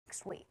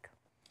next week.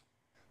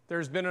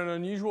 There's been an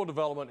unusual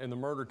development in the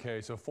murder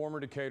case of former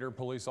Decatur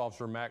police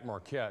officer Mac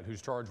Marquette,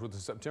 who's charged with the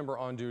September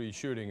on-duty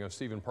shooting of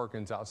Stephen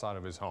Perkins outside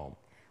of his home.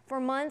 For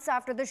months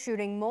after the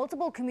shooting,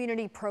 multiple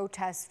community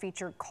protests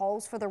featured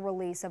calls for the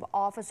release of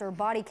officer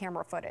body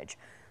camera footage.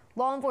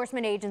 Law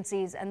enforcement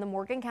agencies and the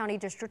Morgan County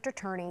District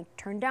Attorney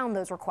turned down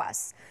those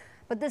requests.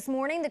 But this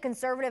morning, the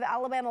conservative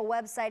Alabama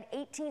website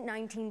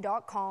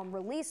 1819.com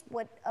released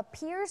what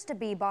appears to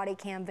be body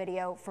cam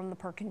video from the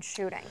Perkins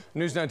shooting.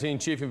 News 19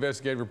 Chief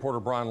Investigative Reporter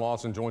Brian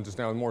Lawson joins us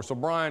now with more. So,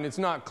 Brian, it's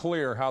not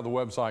clear how the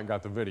website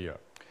got the video.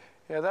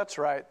 Yeah, that's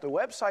right. The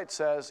website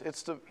says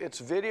it's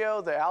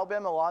video the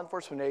Alabama Law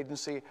Enforcement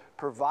Agency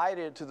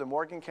provided to the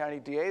Morgan County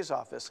DA's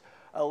office.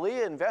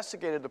 Aaliyah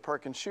investigated the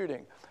Perkins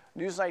shooting.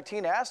 News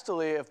 19 asked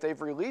Aaliyah if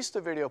they've released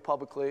the video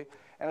publicly,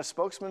 and a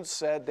spokesman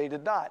said they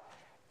did not.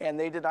 And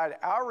they denied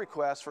our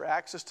request for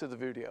access to the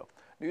video.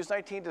 News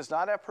 19 does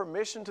not have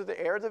permission to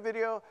air the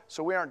video,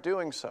 so we aren't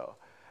doing so.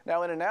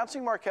 Now, in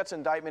announcing Marquette's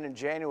indictment in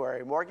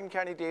January, Morgan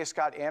County DA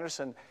Scott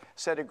Anderson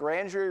said a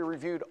grand jury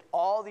reviewed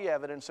all the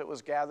evidence that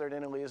was gathered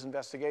in Aaliyah's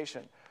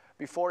investigation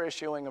before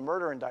issuing a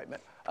murder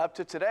indictment. Up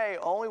to today,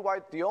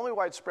 the only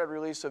widespread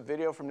release of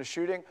video from the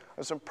shooting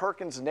was from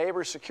Perkins'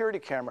 neighbor's security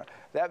camera.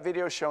 That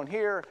video shown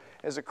here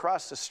is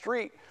across the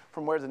street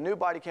from where the new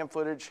body cam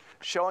footage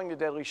showing the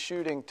deadly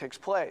shooting takes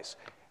place.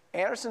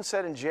 Anderson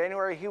said in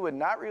January he would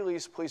not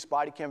release police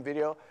body cam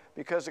video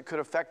because it could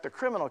affect the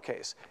criminal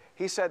case.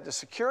 He said the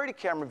security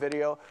camera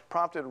video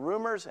prompted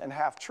rumors and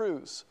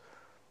half-truths.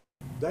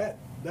 That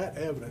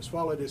evidence,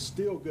 while it is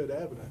still good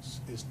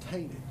evidence, is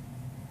tainted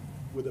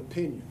with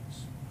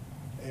opinions.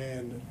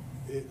 And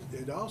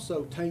it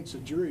also taints a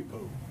jury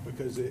pool,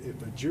 because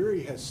if a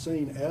jury has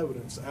seen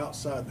evidence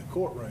outside the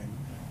courtroom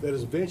that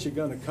is eventually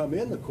going to come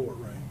in the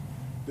courtroom,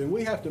 then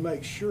we have to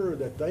make sure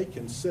that they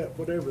can set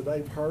whatever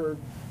they've heard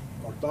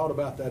or thought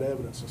about that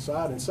evidence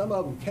aside, and some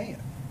of them can't.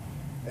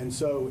 And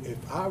so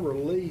if I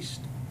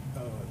released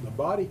the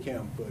body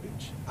cam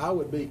footage, I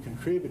would be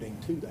contributing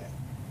to that,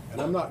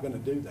 and I'm not going to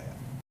do that.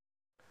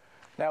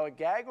 Now, a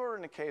gag order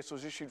in the case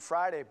was issued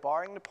Friday,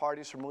 barring the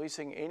parties from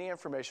releasing any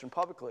information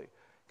publicly.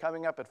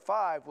 Coming up at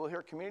 5, we'll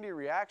hear community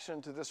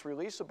reaction to this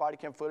release of body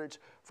cam footage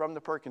from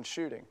the Perkins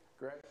shooting.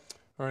 Greg?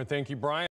 All right, thank you, Brian.